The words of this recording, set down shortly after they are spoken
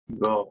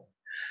Go.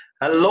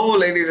 Hello,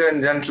 ladies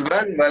and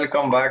gentlemen.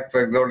 Welcome back to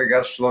Exotic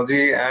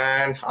Astrology,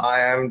 and I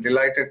am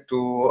delighted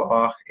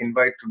to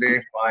invite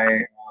today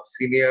my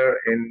senior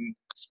in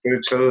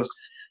spiritual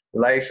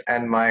life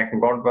and my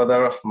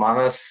godbrother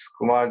Manas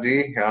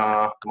Kumarji.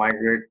 My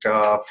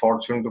great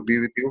fortune to be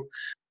with you.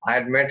 I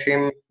had met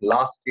him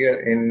last year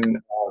in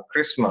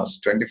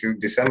Christmas, 25th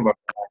December.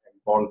 I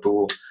had gone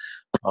to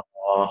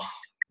uh,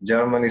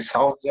 Germany,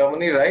 South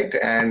Germany, right,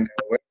 and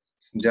West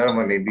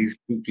Germany. These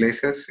two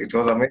places. It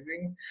was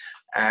amazing,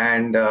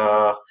 and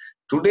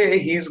today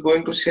he's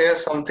going to share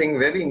something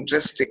very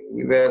interesting.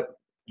 We were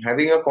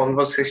having a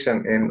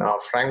conversation in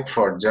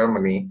Frankfurt,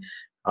 Germany,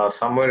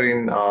 somewhere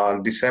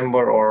in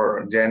December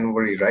or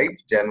January, right?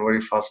 January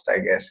 1st, I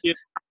guess. Yeah.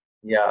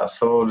 Yeah,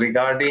 so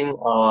regarding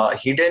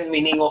hidden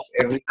meaning of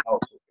every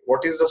house,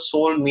 what is the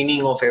soul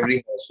meaning of every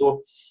house?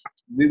 So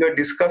we were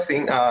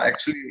discussing,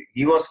 actually,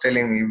 he was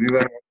telling me, we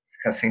were not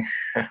discussing,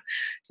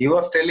 he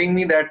was telling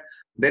me that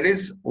there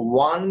is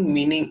one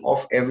meaning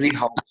of every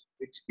house,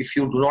 which if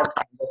you do not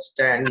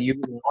understand, you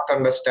will not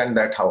understand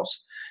that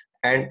house.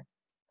 And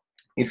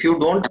if you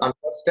don't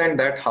understand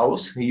that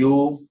house,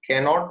 you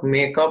cannot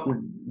make up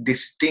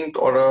distinct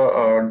or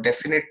a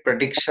definite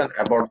prediction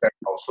about that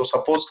house. So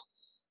suppose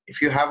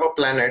if you have a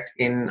planet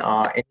in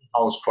any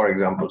house, for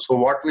example, so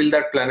what will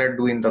that planet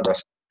do in the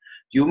dasha?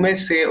 You may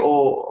say,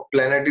 oh,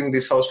 planet in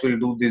this house will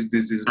do this,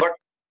 but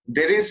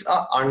there is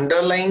a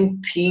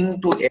underlying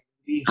theme to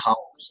every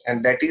house,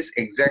 and that is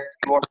exactly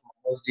what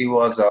Manojji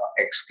was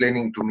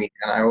explaining to me,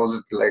 and I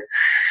was like,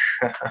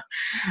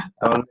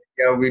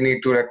 yeah, we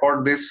need to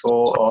record this.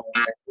 So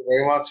thank you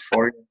very much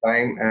for your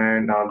time,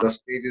 and the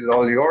stage is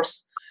all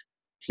yours.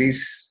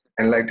 Please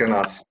enlighten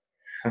us.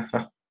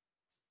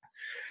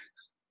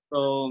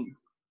 So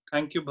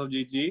thank you,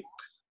 Bhavji ji.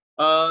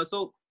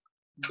 So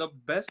the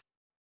best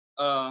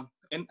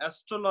in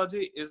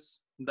astrology is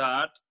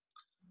that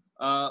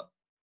uh,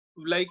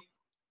 like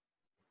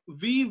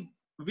we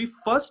we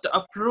first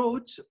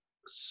approach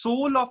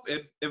soul of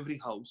every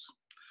house.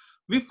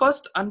 We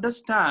first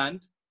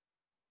understand,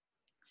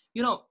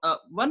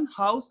 one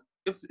house,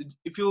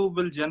 if you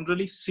will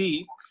generally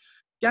see,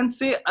 can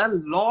say a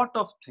lot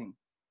of things.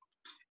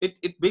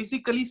 It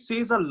basically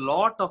says a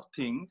lot of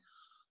things.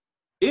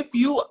 If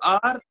you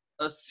are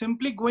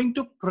simply going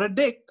to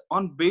predict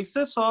on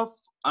basis of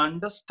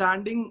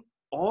understanding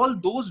all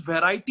those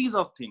varieties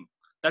of things,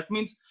 that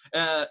means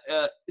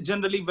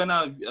generally when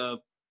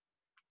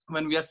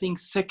we are seeing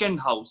second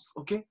house,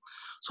 okay,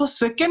 so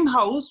second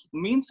house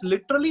means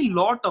literally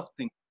lot of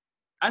things,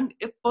 and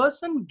a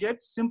person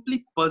gets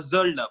simply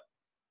puzzled up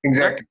that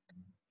Exactly.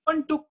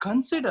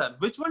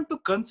 which one to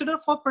consider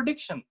for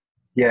prediction.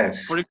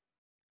 Yes. for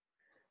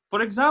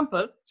For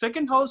example,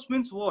 second house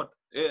means what?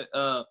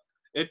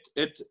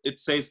 It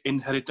says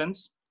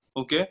inheritance.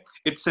 Okay,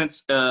 it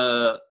says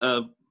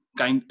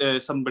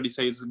somebody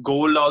says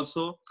gold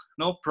also.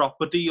 No,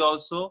 property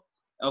also.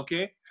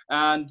 Okay,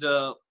 and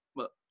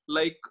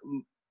like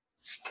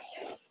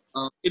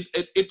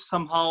it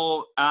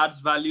somehow adds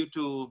value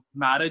to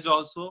marriage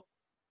also.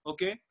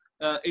 Okay,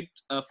 it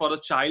for the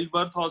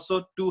childbirth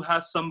also too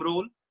has some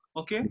role.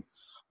 Okay,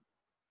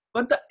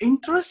 but the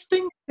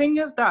interesting thing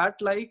is that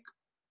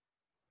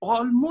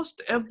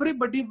almost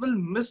everybody will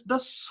miss the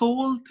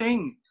soul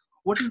thing.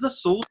 What is the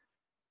soul?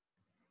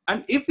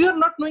 And if you're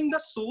not knowing the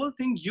soul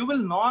thing, you will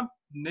not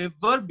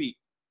never be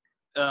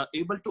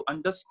able to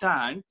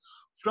understand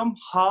from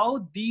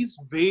how these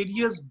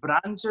various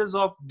branches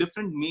of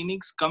different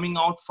meanings coming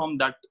out from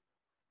that.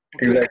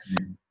 Okay,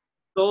 Exactly.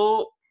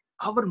 so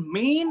our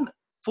main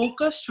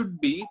focus should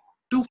be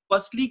to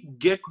firstly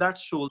get that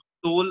soul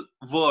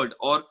word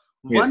or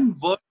Yes. one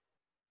word.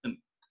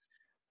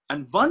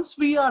 And once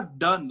we are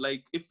done,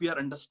 like if we are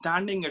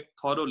understanding it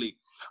thoroughly,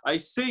 I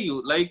say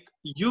you, like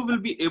you will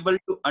be able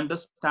to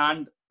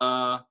understand,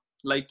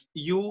 like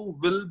you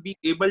will be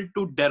able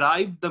to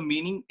derive the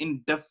meaning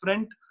in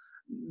different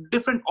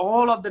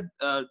all of the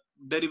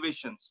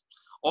derivations,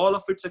 all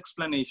of its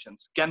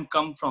explanations can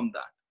come from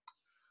that.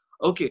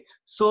 Okay,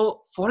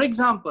 so for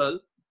example,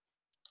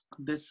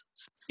 this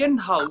second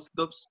house,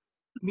 the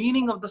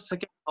meaning of the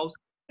second house,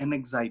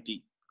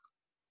 anxiety.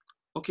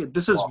 Okay,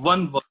 this is Wow.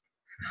 one word,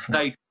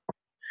 right?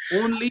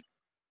 Only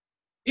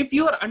if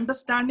you are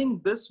understanding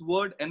this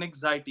word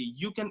anxiety,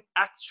 you can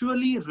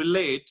actually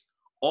relate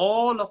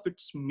all of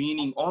its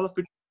meaning, all of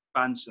its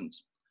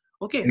expansions.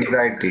 Okay,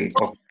 Anxiety.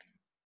 Okay.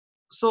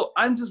 so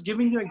I'm just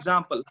giving you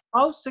example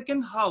how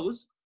second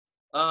house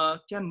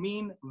can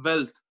mean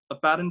wealth, a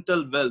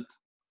parental wealth.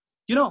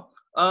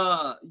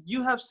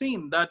 You have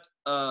seen that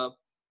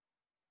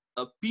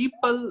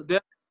people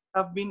there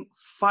have been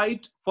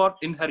fight for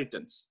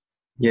inheritance.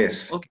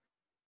 Yes. Okay,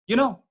 you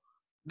know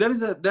there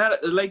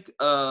like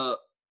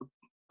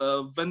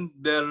when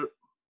their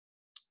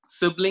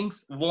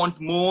siblings want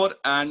more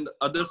and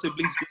other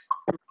siblings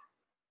do,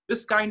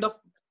 this kind of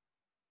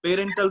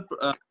parental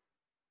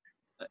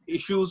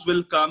issues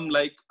will come,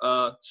 like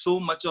so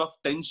much of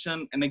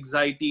tension and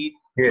anxiety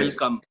will Yes.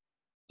 come.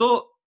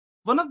 So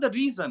one of the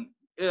reason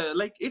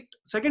like it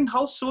second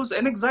house shows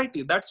an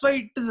anxiety. That's why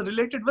it is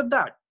related with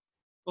that.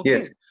 Okay.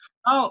 Yes.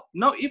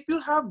 Now if you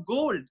have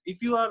gold,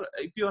 if you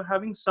are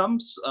having some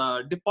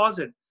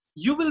deposit,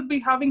 you will be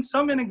having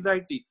some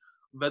anxiety,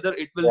 whether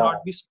it will Yeah.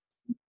 not be,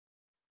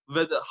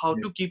 whether how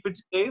Yes. to keep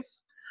it safe.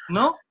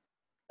 No,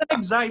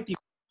 anxiety.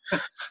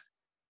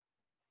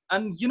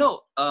 And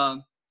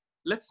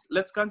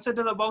let's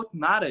consider about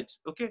marriage.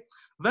 Okay,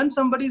 when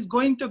somebody is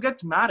going to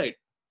get married,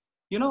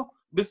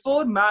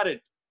 before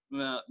marriage,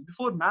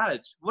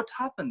 what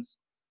happens?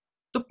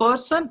 The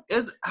person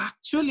is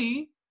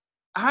actually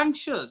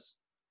anxious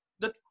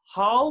that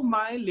how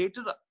my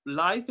later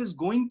life is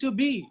going to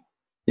be.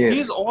 He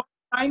is Yes. all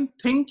time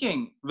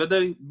thinking,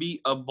 whether it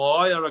be a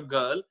boy or a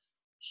girl,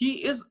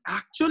 he is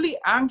actually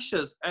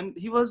anxious, and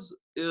he was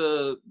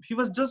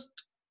just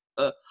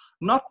uh,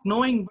 not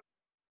knowing,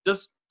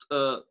 just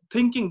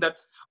thinking that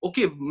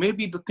okay,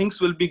 maybe the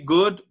things will be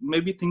good,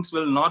 maybe things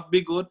will not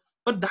be good,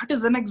 but that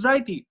is an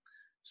anxiety.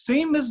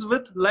 Same is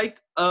with like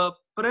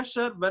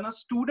pressure when a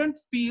student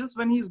feels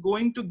when he's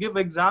going to give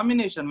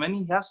examination, when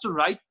he has to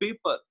write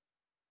paper.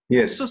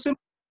 So Yes.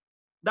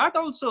 that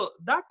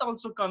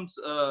also comes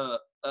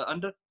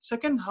under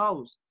second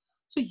house.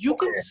 So you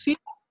can Okay. see,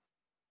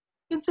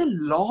 it's a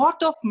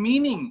lot of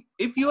meaning.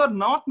 If you are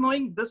not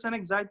knowing this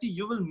anxiety,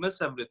 you will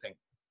miss everything.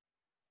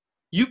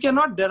 You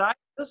cannot derive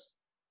this.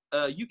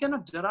 You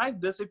cannot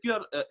derive this if you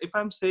are if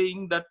I'm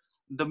saying that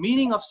the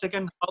meaning of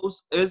second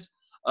house is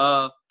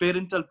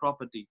parental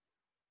property.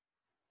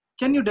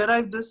 Can you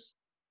derive this?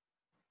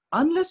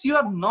 Unless you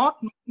are not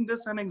knowing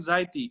this and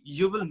anxiety,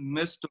 you will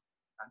miss to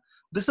understand.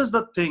 This is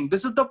the thing.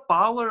 This is the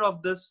power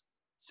of this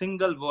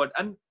single word,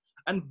 and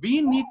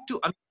we need to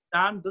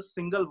understand this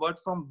single word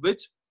from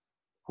which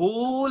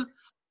whole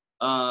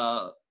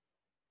uh,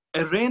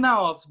 arena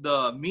of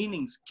the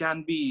meanings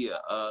can be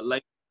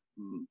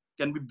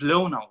can be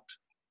blown out.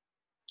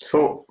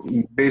 So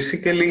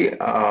basically,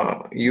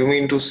 you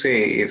mean to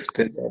say if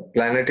there's a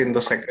planet in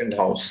the second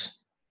house,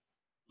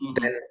 Mhm.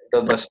 then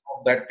the dasa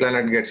of that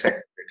planet gets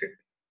activated.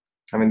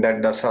 I mean,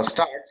 that dasa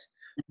starts,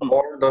 Mhm.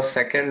 or the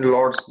second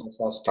lord's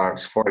dasa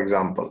starts, for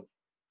example.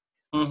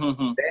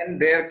 Mhm. Then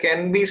there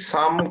can be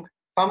some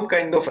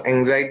kind of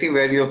anxiety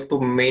where you have to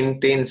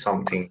maintain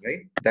something,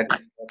 right? That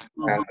is what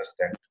I Mhm.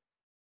 understand.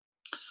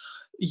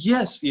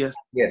 Yes, yes.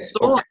 Yes.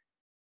 So Okay.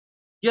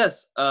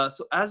 yes,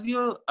 so as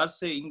you are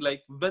saying,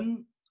 like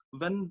when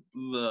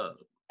uh,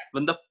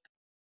 when the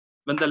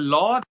when the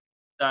lord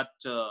that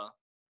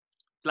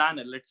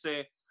planet, let's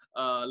say,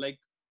 like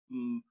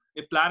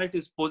a planet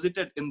is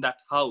posited in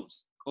that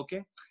house,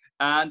 okay,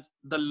 and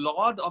the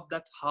lord of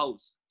that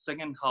house,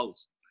 second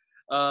house,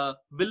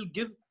 will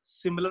give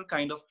similar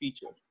kind of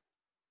feature.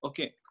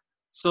 Okay,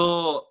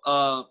 so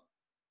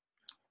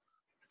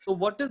so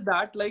what is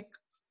that like?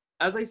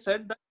 As I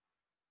said, that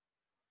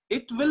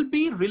it will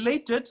be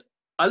related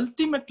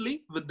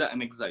ultimately with the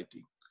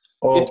anxiety.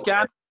 It Okay.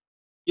 can,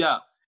 yeah,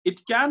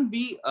 it can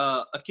be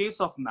a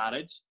case of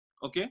marriage,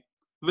 okay,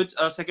 which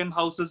a second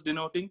house is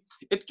denoting.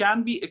 It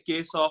can be a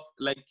case of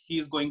like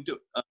he's going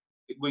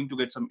to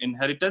get some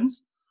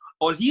inheritance,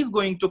 or he's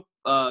going to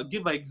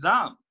give an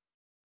exam,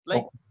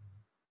 like Okay.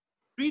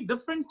 three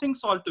different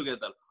things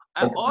altogether.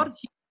 Okay. Or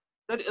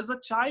there is a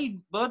child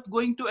birth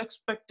going to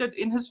expected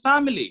in his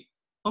family,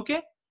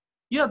 okay.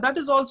 Yeah, that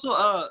is also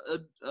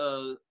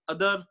a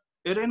other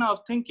arena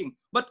of thinking.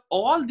 But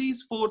all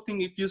these four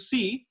things, if you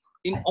see,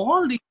 in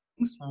all these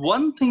things,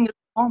 one thing is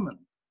common,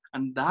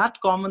 and that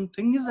common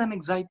thing is an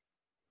anxiety,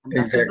 and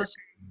that is the Exactly.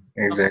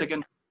 state of Exactly.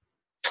 second.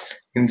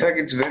 In fact,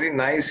 it's very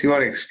nice you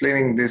are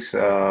explaining this.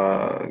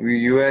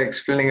 You were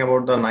explaining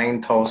about the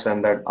ninth house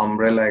and that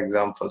umbrella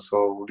example.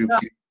 So would you Yeah,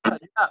 please?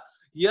 yeah,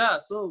 yeah.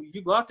 So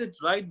you got it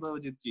right,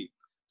 Bhavajit ji.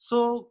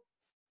 So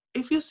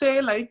if you say,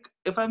 like,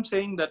 if I'm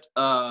saying that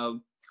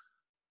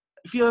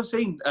if you are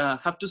saying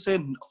have to say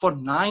for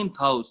ninth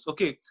house,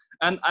 okay,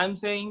 and I'm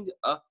saying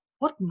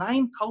what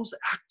ninth house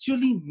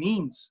actually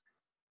means.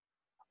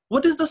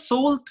 What is the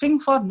sole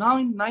thing for now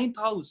in ninth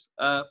house,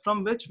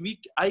 from which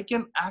I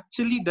can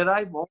actually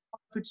derive all of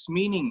its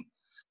meaning.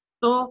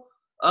 So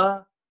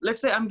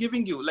let's say I'm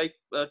giving you, like,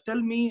 tell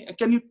me,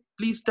 can you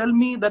please tell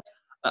me that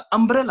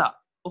umbrella,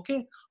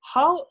 okay,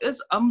 how is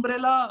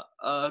umbrella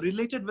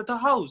related with a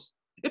house?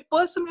 A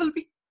person will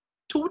be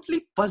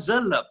totally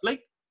puzzled up,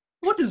 like,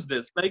 what is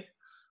this, like,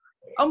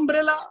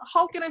 umbrella,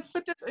 how can I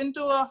fit it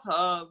into a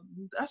Yes,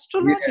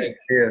 astrology?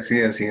 yes,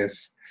 yes,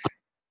 yes.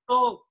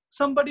 So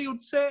somebody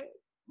would say,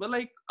 well,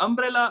 like,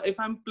 umbrella, if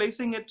I'm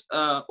placing it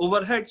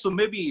overhead, so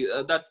maybe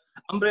that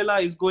umbrella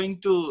is going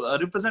to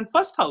represent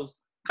first house,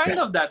 kind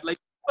of that, like,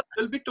 people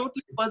will be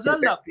totally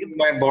puzzled up if, Protecting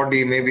my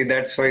body, maybe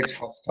that's why it's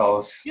first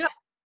house. yeah,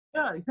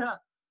 yeah, yeah.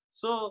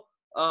 So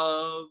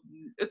uh,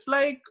 it's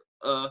like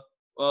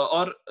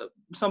or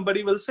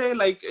somebody will say,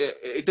 like,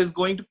 it is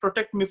going to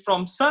protect me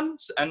from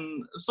suns,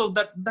 and so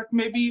that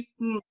may be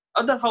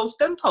other house,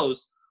 10th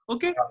house,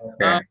 okay.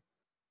 Okay. uh,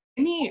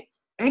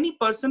 any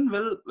person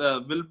will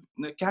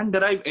can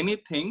derive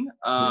anything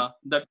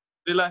that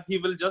he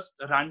will just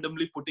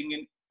randomly putting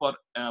in for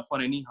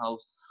any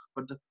house.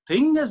 But the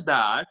thing is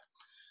that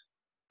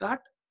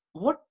that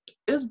what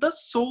is the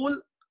sole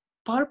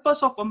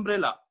purpose of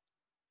umbrella?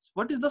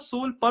 What is the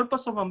sole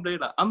purpose of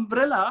umbrella?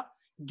 Umbrella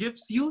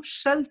gives you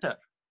shelter.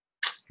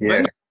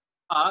 Yes.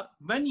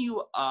 When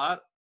you are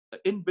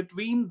in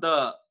between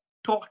the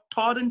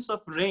torrents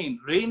of rain,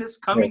 rain is Yes.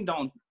 coming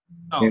down.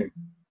 Yes.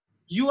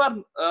 You are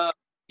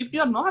if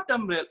you are not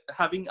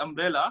having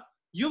umbrella,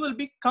 you will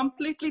be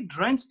completely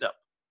drenched up,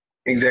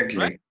 right?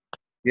 Exactly.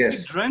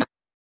 Yes. Drenched.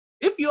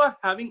 If you are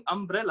having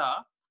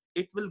umbrella,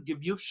 it will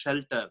give you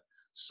shelter. Yes.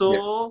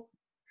 So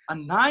a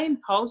ninth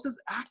house is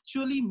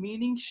actually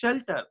meaning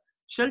shelter.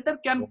 Shelter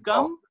can Wow.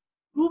 come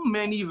through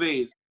many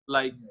ways.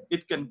 Like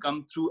it can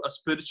come through a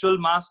spiritual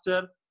master.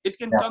 It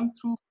can Yeah. come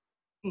through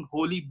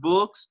holy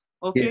books.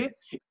 Okay. Yes.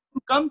 It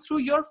can come through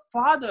your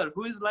father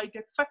who is like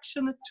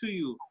affectionate to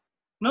you.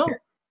 Yes. No,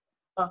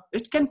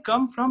 it can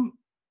come from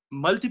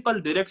multiple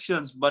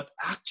directions. But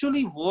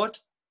actually what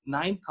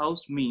ninth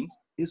house means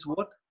is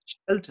what?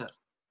 Shelter.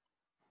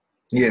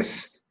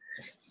 Yes.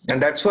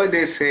 And that's why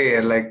they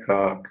say, like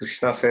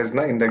Krishna says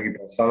na, in the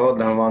Gita, Sarva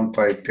Dharman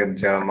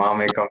Parityajya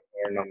Mamekam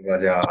Sharanam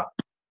Vraja.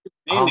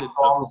 Aham Nailed it,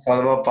 Prabhu. Tvam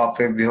Sarva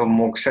Papebhyo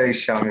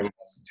Mokshayishyami Ma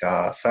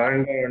Shucha.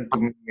 Surrender unto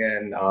me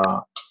and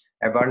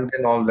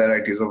abandon all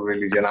varieties of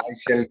religion. I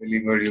shall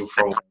deliver you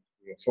from.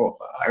 So,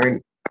 I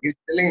mean, he's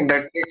telling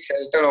that take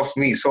shelter of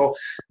me. So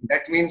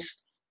that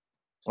means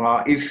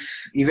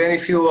if even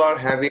if you are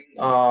having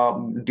a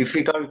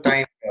difficult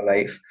time in your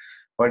life,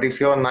 but if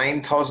your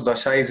ninth house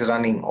dasha is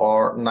running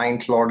or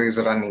ninth lord is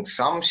running,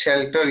 some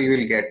shelter you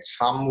will get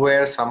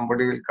somewhere.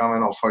 Somebody will come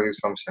and offer you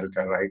some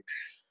shelter, right?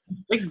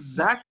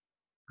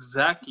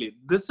 Exactly.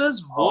 This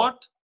is Oh,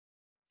 what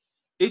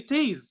it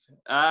is.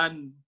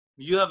 And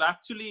you have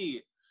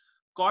actually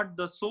caught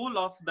the soul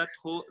of that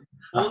whole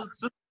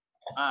system.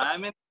 I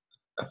mean,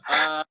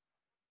 uh,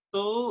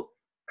 so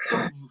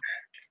the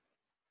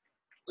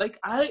like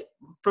I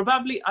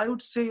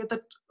would say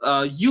that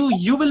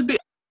you will be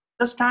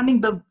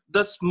understanding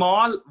the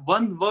small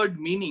one word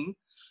meaning,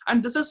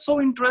 and this is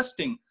so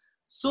interesting.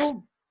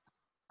 So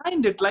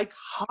find it like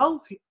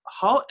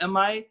how am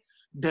I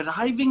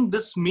deriving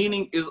this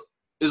meaning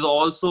is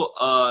also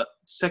a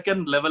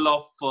second level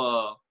of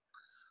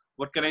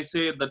what can I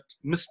say, that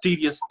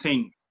mysterious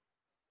thing.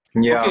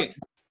 yeah. Okay,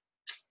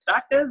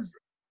 that is,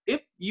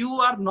 if you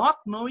are not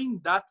knowing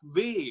that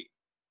way,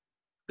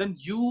 then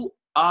you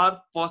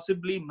are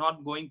possibly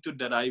not going to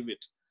derive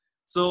it.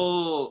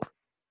 So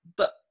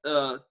the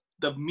uh,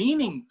 the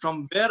meaning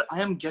from where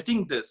I am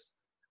getting this,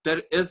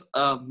 there is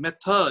a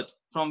method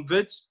from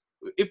which,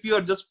 if you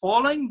are just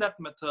following that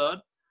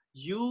method,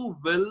 you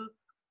will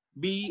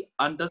be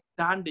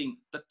understanding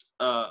that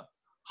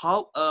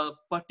how a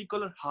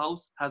particular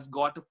house has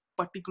got a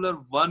particular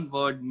one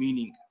word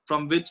meaning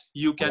from which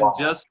you can Wow.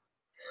 just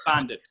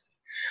expand it.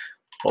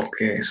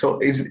 Okay, so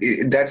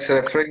that's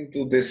referring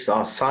to this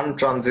sun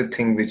transit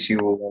thing which you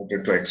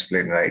wanted to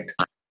explain, right?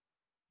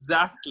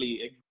 Exactly,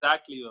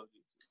 Yogi.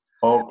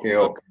 Okay,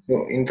 So okay.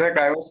 So, in fact,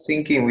 I was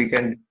thinking we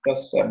can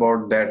discuss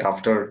about that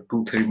after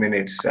 2, 3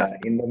 minutes.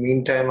 In the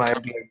meantime, I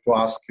would like to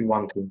ask you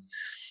one thing.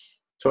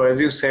 So, as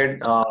you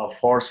said,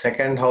 for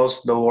second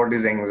house, the word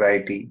is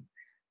anxiety,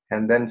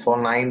 and then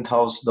for ninth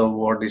house, the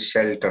word is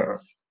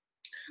shelter.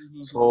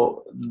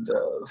 So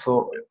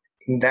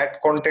in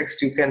that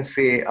context, you can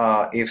say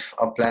if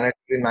a planet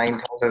is in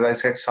ninth house, as I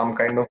said, some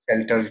kind of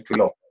shelter it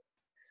will offer.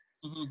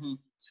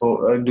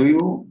 So, do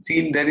you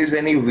feel there is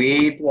any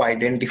way to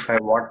identify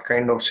what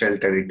kind of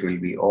shelter it will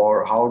be,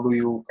 or how do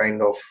you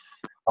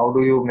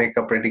make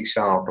a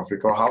prediction out of it,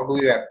 or how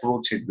do you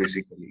approach it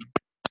basically?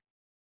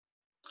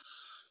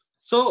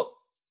 so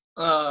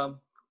uh,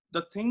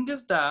 the thing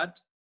is that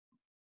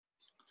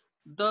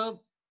the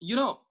you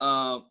know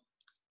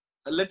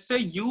let's say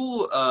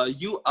you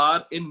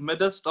are in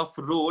midst of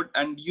road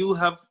and you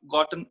have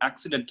got an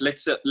accident.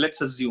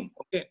 Let's assume.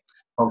 Okay,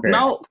 Okay,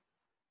 now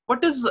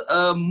what is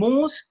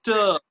most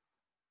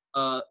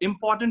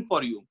important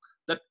for you?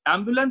 That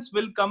ambulance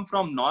will come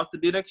from north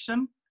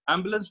direction,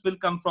 ambulance will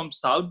come from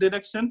south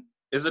direction,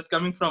 is it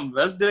coming from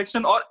west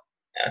direction, or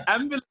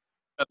ambulance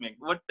coming?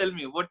 What, tell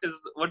me, what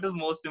is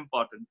most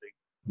important thing?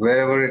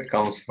 wherever it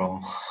comes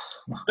from.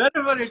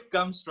 Wherever it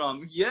comes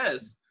from,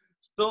 yes.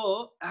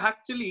 So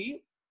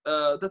actually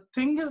the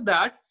thing is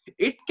that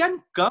it can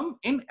come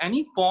in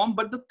any form,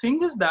 but the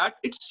thing is that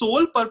its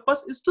sole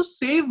purpose is to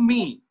save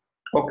me.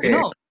 you Okay,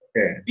 know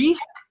okay, we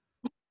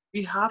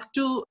we have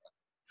to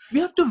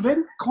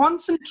very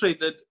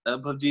concentrated,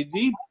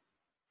 Bhavji.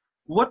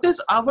 What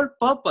is our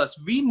purpose?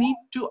 We need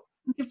to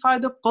identify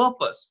the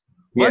purpose.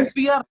 yes, Once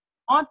we are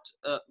not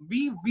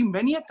we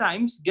many a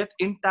times get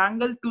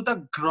entangled to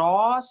the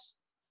gross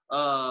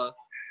uh,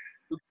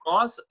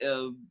 gross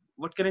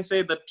what can I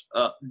say, that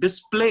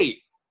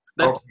display,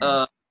 that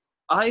okay,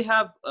 I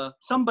have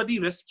somebody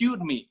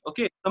rescued me.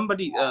 Okay,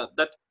 somebody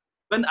that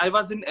when I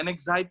was in an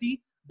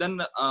anxiety,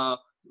 then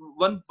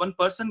one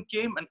person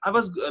came, and I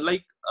was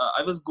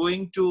I was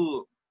going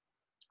to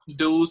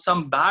do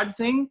some bad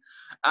thing,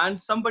 and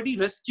somebody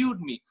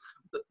rescued me.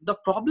 The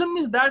problem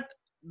is that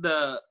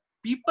the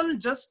people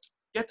just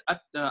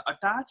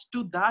attached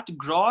to that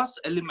gross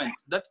element,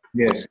 that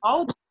Yes.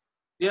 how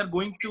they are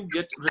going to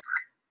get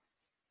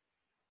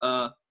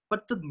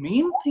but the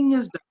main thing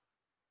is that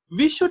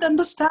we should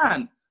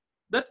understand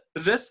that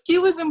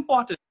rescue is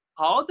important.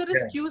 How the Yeah.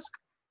 rescue is,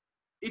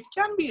 it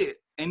can be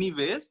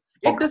anyways.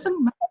 It Okay.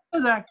 doesn't matter.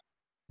 Exactly.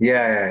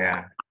 Yeah, yeah,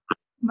 yeah.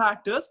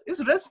 Matters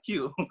is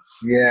rescue.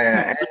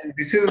 Yeah, and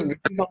this is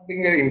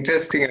something very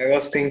interesting. I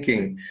was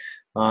thinking,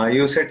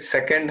 you said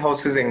second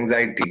house is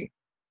anxiety,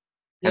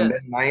 and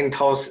then Yes. ninth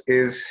house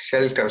is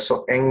shelter.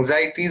 So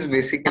anxiety is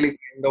basically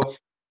kind of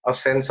a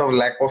sense of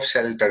lack of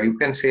shelter. You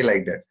can say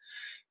like that.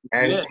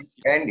 And Yes.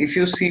 and if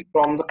you see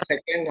from the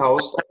second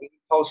house, the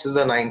eighth house is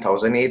the ninth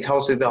house, and eighth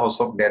house is the house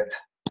of death.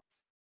 So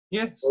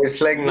Yes.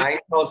 it's like Yes.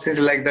 ninth house is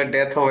like the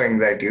death of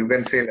anxiety. You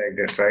can say like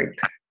that, right?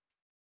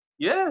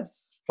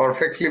 Yes.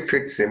 Perfectly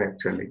fits in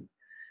actually.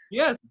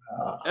 Yes.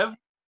 Uh, Everything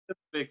is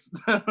fixed.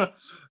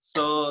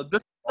 So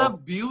this is the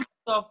beauty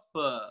of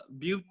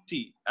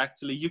beauty.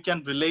 Actually, you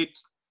can relate,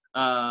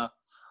 uh,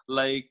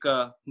 like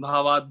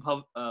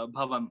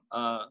bhavam,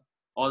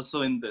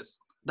 also in this.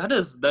 That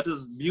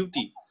is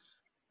beauty.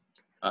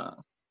 Uh,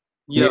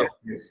 Yes, yeah.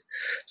 yes.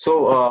 So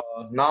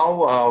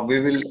now we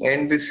will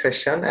end this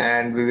session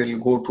and we will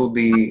go to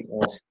the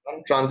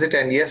sun transit.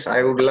 And yes,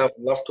 I would love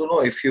to know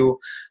if you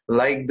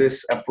like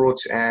this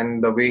approach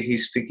and the way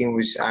he's speaking,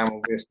 which I'm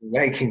obviously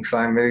liking. So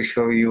I'm very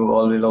sure you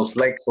all will also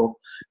like. So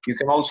you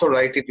can also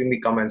write it in the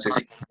comments if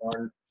you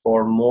want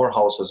for more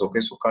houses.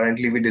 Okay. So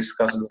currently we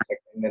discussed the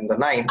second and the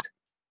ninth.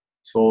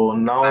 So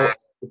now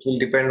it will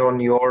depend on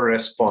your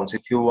response.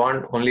 If you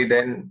want, only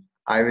then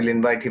I will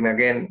invite him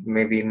again,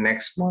 maybe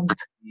next month.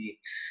 He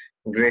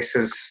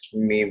graces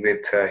me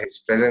with his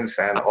presence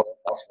and all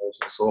of us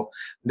also. So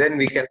then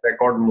we can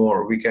record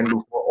more. We can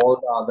do for all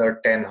the other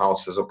 10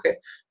 houses. Okay.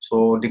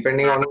 So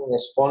depending on your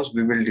response,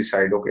 we will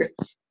decide. Okay.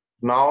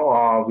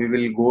 Now we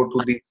will go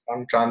to the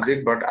sun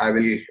transit, but I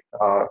will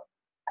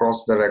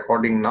cross the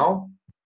recording now.